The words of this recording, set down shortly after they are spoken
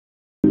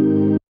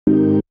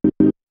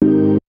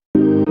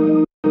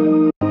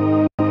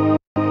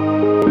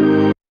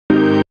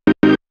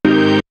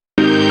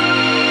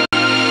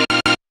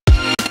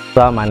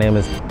What's up? My name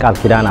is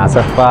Kalkiran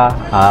Asarfa.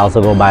 I also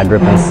go by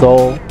Drip and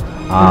Soul.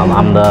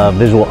 I'm the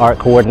visual art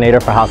coordinator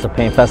for House of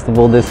Paint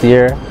Festival this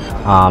year.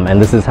 And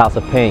this is House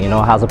of Paint. You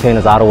know, House of Paint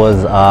is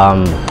Ottawa's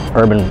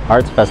urban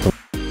arts festival.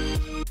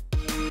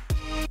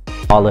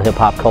 All the hip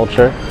hop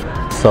culture.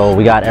 So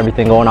we got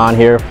everything going on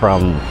here,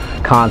 from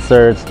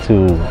concerts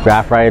to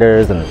graph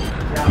writers and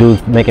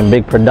dudes making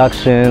big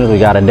productions. We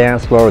got a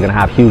dance floor. We're gonna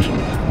have huge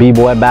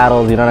b-boy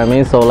battles. You know what I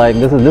mean? So like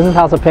this is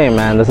House of Paint,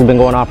 man. This has been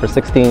going on for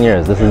 16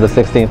 years. This is the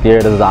 16th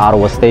year. This is the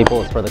Ottawa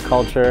staple. It's for the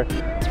culture.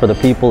 It's for the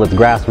people. It's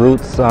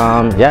grassroots.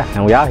 Yeah,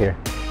 and we out here.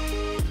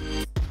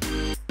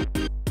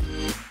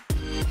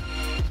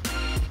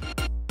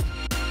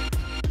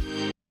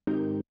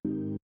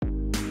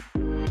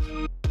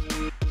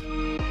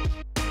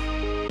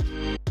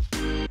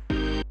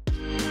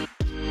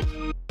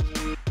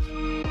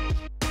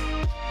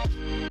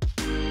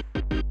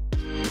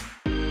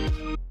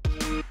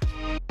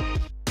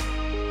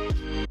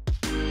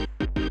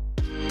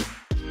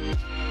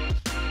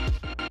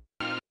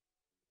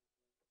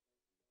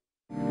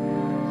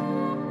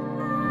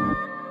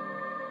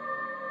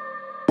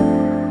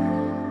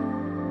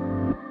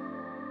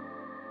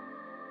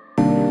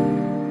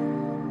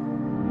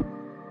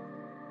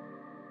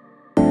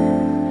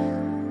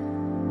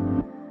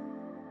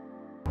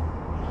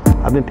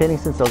 I've been painting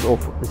since I was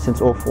since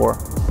 '04,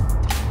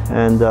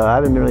 and I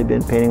haven't really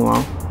been painting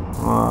long.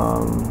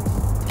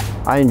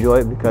 I enjoy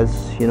it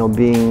because, you know,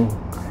 being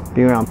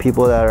around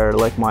people that are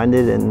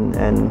like-minded and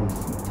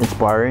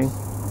inspiring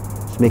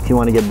just makes you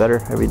want to get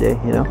better every day,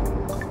 you know.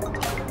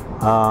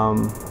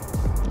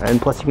 And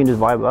plus, you can just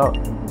vibe out.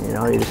 You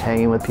know, you're just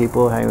hanging with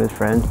people, hanging with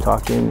friends,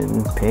 talking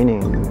and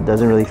painting. It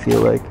doesn't really feel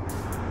like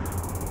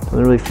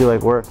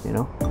work, you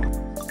know.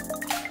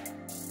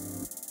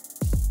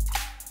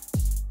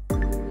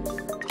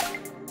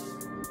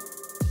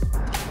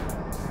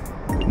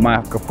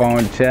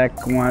 Microphone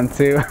check, 1,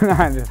 2.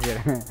 I'm just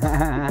kidding.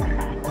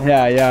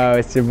 Yeah, yo,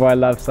 it's your boy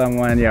Love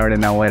Someone. You already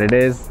know what it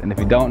is. And if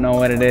you don't know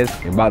what it is,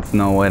 you're about to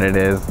know what it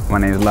is. My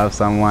name is Love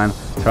Someone,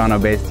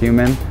 Toronto-based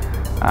human.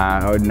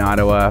 In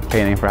Ottawa,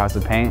 painting for House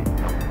of Paint.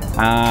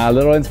 A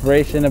little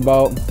inspiration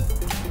about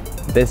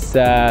this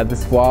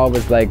wall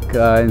was like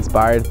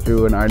inspired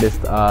through an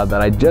artist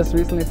that I just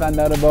recently found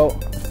out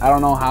about. I don't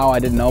know how I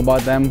didn't know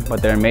about them,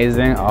 but they're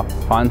amazing.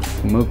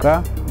 Alphonse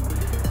Muka.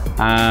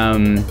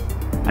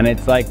 And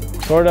it's like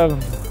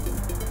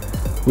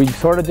we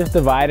sort of just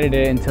divided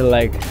it into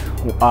like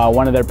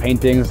one of their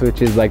paintings,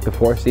 which is like the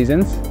 4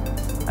 seasons.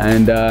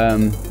 And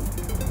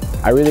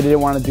I really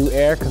didn't want to do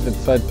air because it's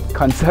so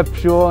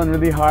conceptual and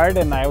really hard,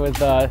 and I was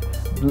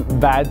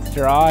bad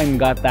straw and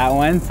got that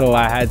one, so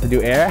I had to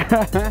do air.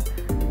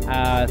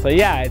 So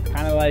yeah, it's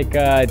kind of like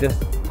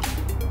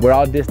we're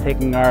all just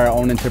taking our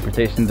own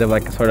interpretations of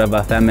like sort of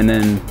a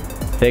feminine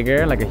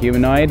figure, like a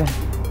humanoid,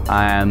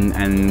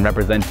 and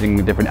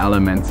representing different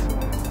elements.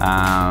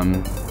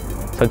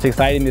 So it's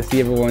exciting to see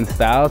everyone's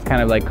styles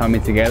kind of like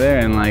coming together,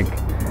 and like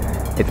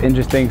it's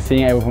interesting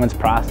seeing everyone's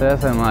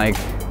process, and like,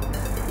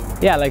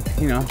 yeah, like,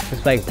 you know,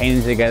 just like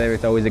painting together,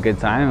 it's always a good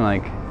time.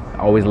 Like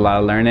always a lot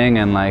of learning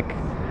and like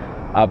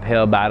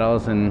uphill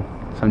battles and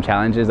some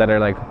challenges that are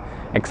like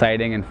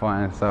exciting and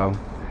fun. So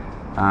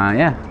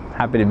yeah,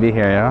 happy to be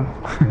here, yo.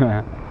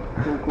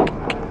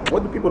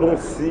 What do people don't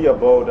see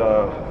about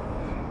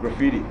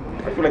graffiti?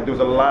 I feel like there's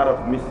a lot of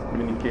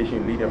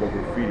miscommunication leading about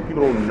graffiti.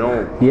 People don't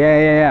know.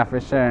 Yeah, for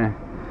sure.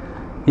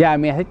 Yeah, I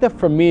mean, I think that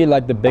for me,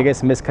 like the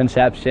biggest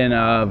misconception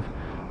of,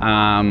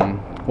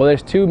 well,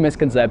 there's 2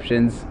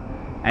 misconceptions,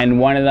 and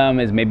one of them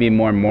is maybe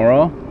more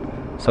moral.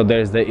 So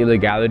there's the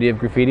illegality of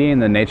graffiti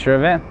and the nature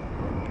of it.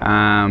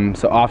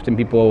 So often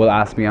people will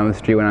ask me on the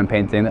street when I'm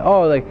painting,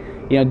 oh, like,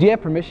 you know, do you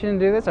have permission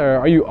to do this, or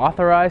are you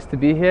authorized to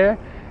be here?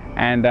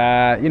 And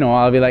you know,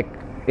 I'll be like,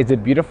 is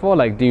it beautiful?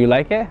 Like, do you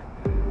like it?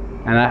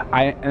 And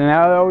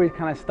I always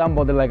kind of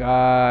stumble. They're like,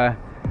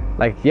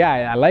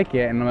 yeah, I like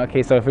it. And I'm like,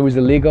 okay, so if it was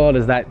illegal,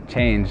 does that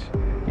change?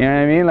 You know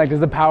what I mean? Like, does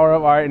the power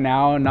of art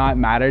now not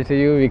matter to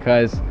you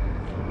because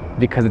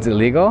it's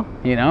illegal?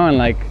 You know, and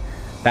like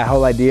that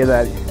whole idea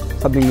that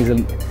something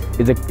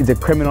is a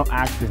criminal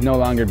act is no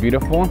longer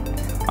beautiful.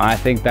 I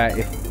think that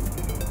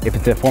if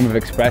it's a form of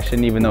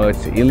expression, even though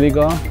it's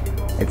illegal,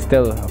 it's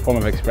still a form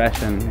of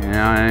expression. You know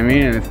what I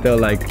mean? And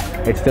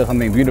it's still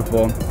something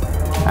beautiful.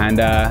 And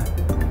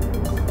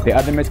the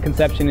other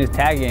misconception is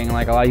tagging.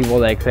 Like a lot of people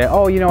like say,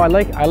 oh, you know, I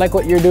like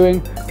what you're doing,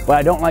 but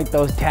I don't like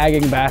those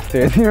tagging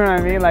bastards. You know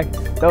what I mean? Like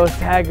those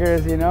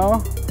taggers, you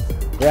know,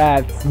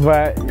 rats.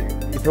 But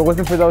if it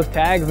wasn't for those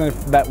tags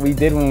that we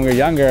did when we were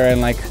younger and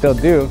like still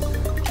do,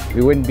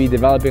 we wouldn't be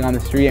developing on the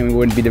street, and we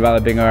wouldn't be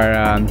developing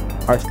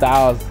our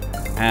styles.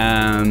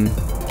 And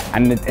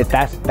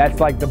that's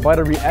like the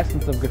buttery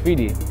essence of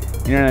graffiti.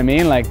 You know what I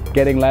mean? Like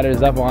getting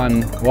letters up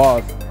on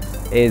walls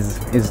is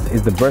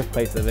the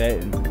birthplace of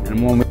it.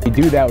 And when we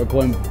do that, we're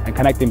going and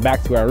connecting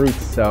back to our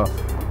roots. So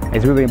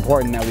it's really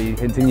important that we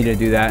continue to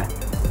do that.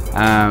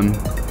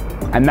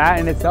 And that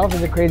in itself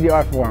is a crazy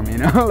art form, you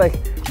know?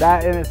 Like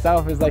that in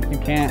itself is like, you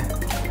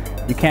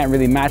can't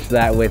really match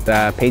that with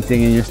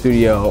painting in your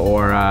studio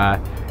or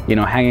you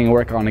know, hanging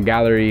work on a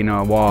gallery, you know,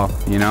 a wall,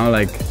 you know,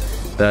 like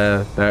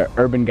the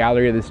urban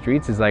gallery of the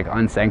streets is like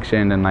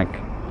unsanctioned, and like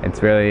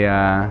it's really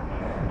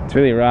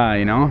raw,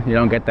 you know. You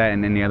don't get that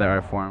in any other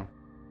art form.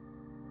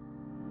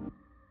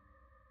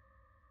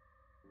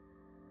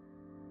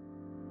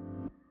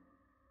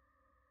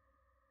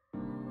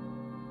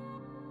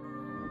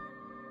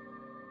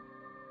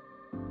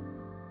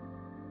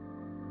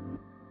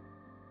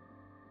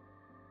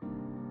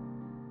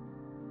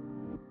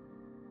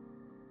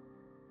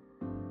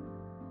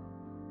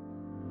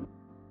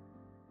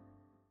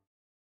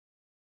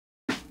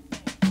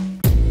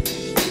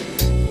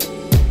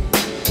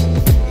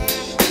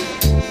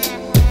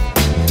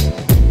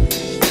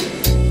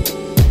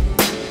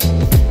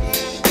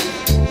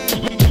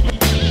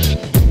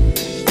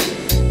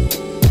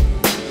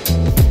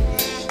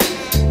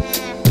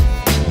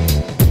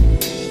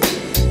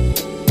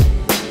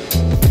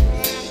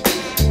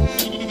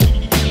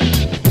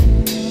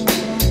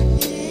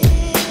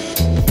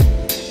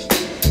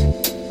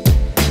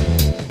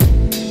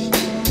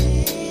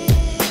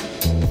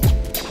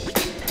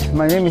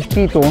 My name is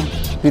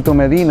Tito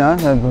Medina,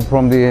 I'm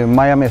from the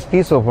Maya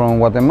Mestizo from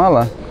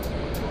Guatemala,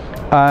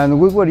 and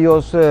we were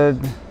just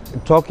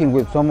talking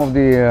with some of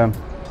the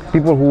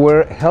people who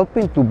were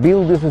helping to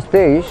build this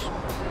stage,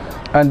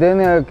 and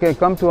then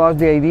come to us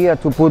the idea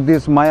to put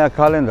this Maya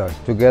calendar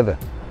together.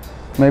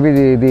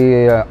 Maybe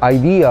the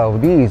idea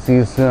of this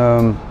is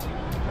to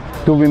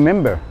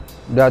remember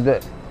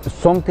that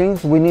some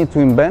things we need to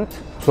invent,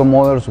 some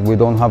others we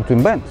don't have to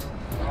invent,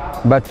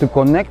 but to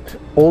connect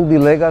all the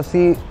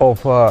legacy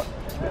of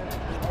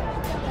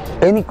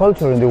any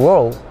culture in the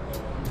world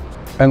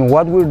and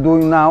what we're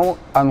doing now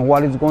and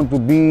what is going to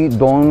be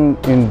done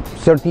in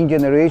 13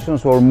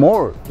 generations or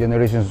more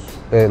generations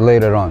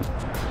later on.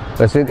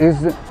 As it is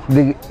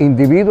the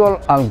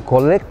individual and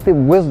collective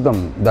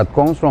wisdom that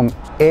comes from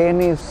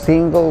any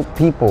single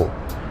people,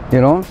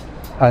 you know,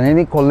 and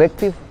any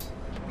collective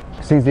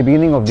since the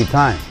beginning of the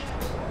time.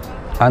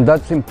 And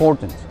that's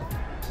important.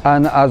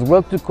 And as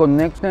well to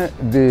connect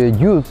the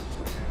youth,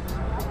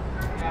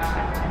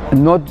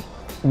 not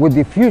with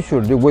the future,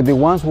 with the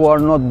ones who are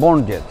not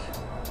born yet.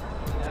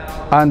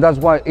 And that's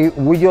why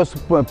we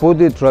just put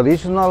the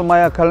traditional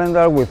Maya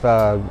calendar with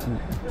a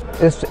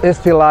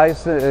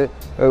stylized,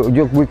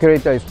 we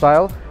create a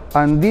style,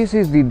 and this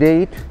is the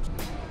date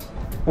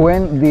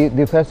when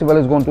the festival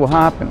is going to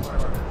happen.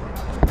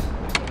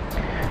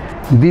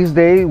 This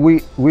day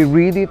we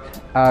read it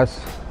as,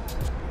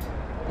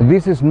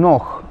 this is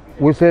Noh.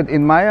 We said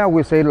in Maya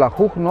we say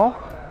Lahuch Noh,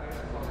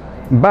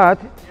 but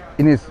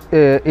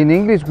in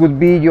English would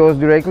be just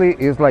directly,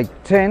 it's like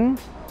 10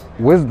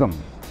 wisdom.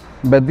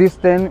 But this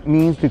 10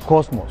 means the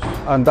cosmos,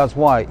 and that's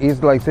why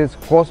it's like this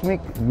cosmic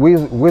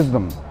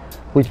wisdom,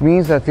 which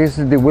means that this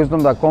is the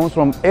wisdom that comes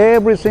from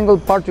every single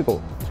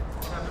particle.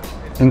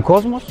 In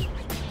cosmos,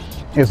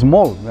 it's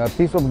small, a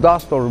piece of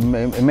dust, or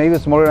maybe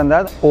smaller than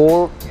that,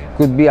 or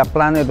could be a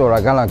planet or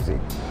a galaxy.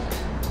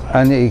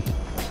 And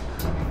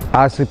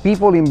as the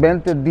people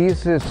invented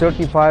this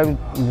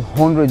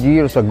 3,500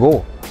 years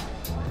ago,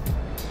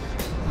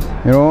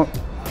 you know,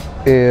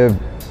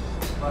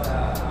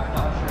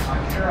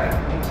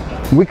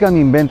 we can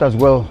invent as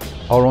well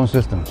our own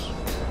systems.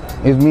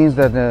 It means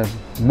that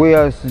we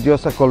are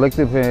just a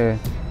collective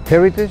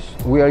heritage.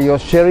 We are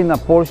just sharing a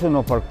portion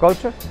of our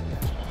culture.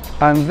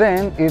 And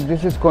then if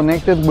this is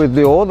connected with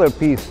the other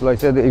piece, like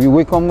I said, if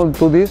we come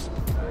to this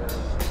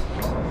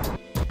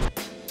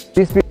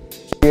piece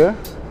here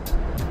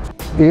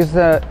is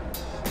a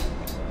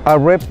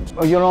rep,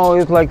 you know,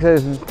 it's like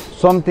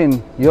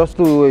something just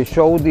to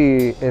show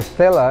the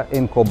stela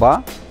in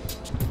Koba.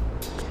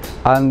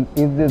 And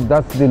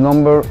that's the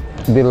number,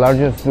 the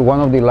largest, one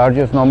of the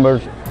largest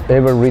numbers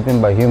ever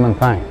written by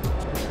humankind.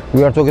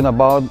 We are talking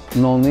about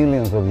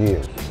nonillions of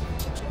years.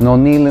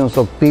 Nonillions,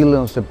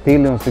 octillions,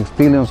 septillions,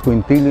 sextillions,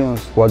 quintillions,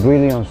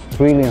 quadrillions,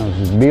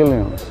 trillions,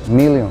 billions,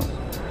 millions,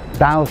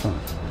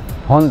 thousands,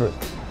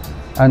 hundreds.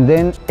 And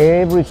then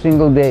every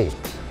single day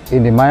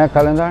in the Maya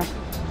calendar,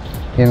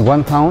 in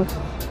one count,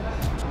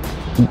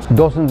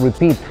 doesn't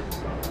repeat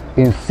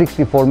in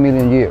 64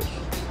 million years.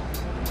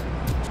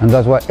 And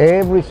that's why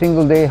every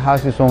single day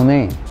has its own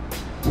name.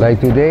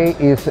 Like today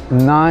is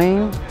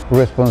 9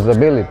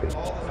 responsibility.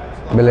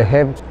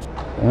 Belehev,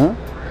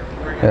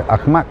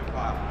 Akmak.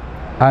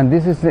 And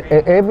this is,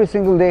 every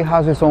single day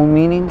has its own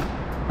meaning.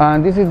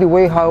 And this is the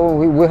way how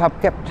we have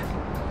kept.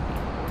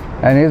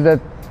 And is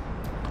that,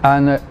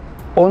 and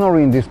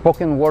honoring the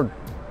spoken word,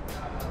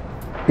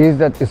 is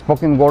that the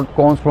spoken word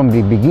comes from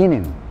the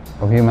beginning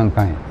of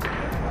humankind.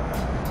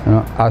 You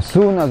know, as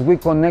soon as we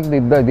connect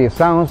the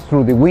sounds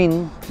through the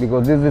wind,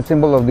 because this is the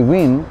symbol of the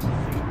wind,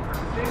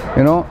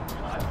 you know,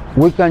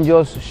 we can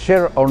just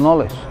share our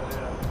knowledge,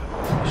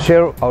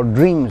 share our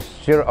dreams,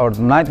 share our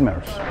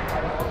nightmares,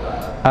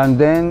 and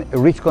then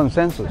reach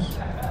consensus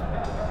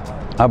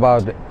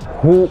about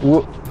who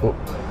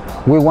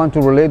we want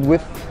to relate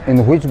with,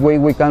 in which way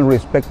we can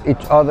respect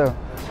each other,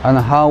 and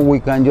how we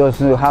can just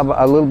have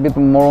a little bit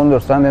more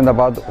understanding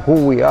about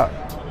who we are.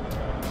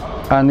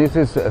 And this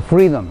is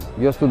freedom,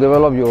 just to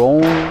develop your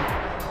own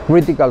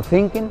critical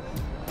thinking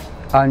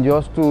and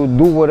just to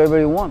do whatever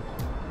you want.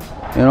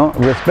 You know,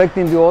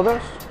 respecting the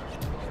others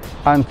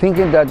and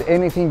thinking that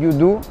anything you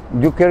do,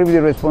 you carry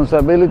the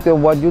responsibility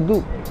of what you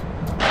do.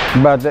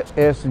 But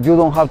as you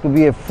don't have to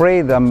be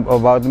afraid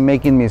about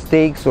making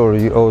mistakes or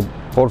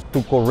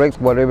to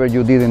correct whatever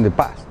you did in the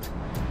past.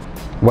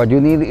 What you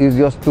need is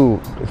just to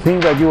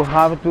think that you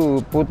have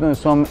to put in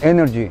some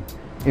energy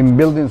in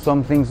building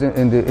some things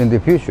in the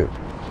future.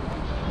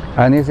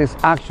 And this is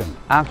action,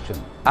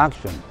 action,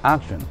 action,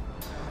 action.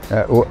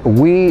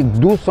 We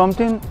do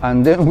something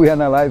and then we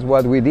analyze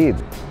what we did.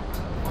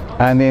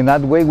 And in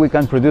that way we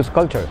can produce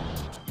culture.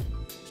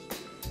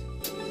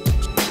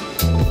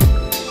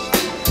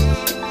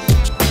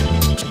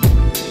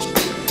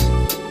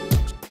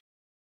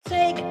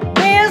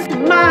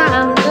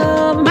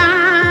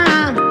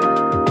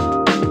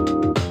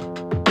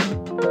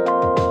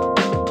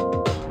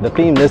 The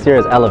theme this year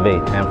is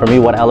elevate, and for me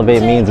what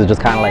elevate means is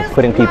just kind of like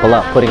putting people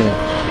up, putting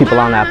people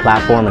on that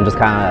platform and just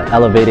kind of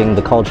elevating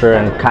the culture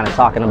and kind of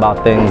talking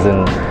about things.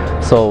 And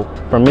so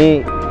for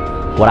me,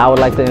 what I would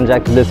like to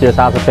inject this year's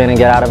House of Pain and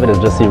get out of it is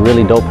just see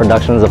really dope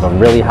productions of a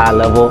really high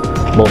level,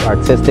 both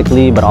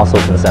artistically but also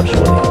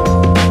conceptually.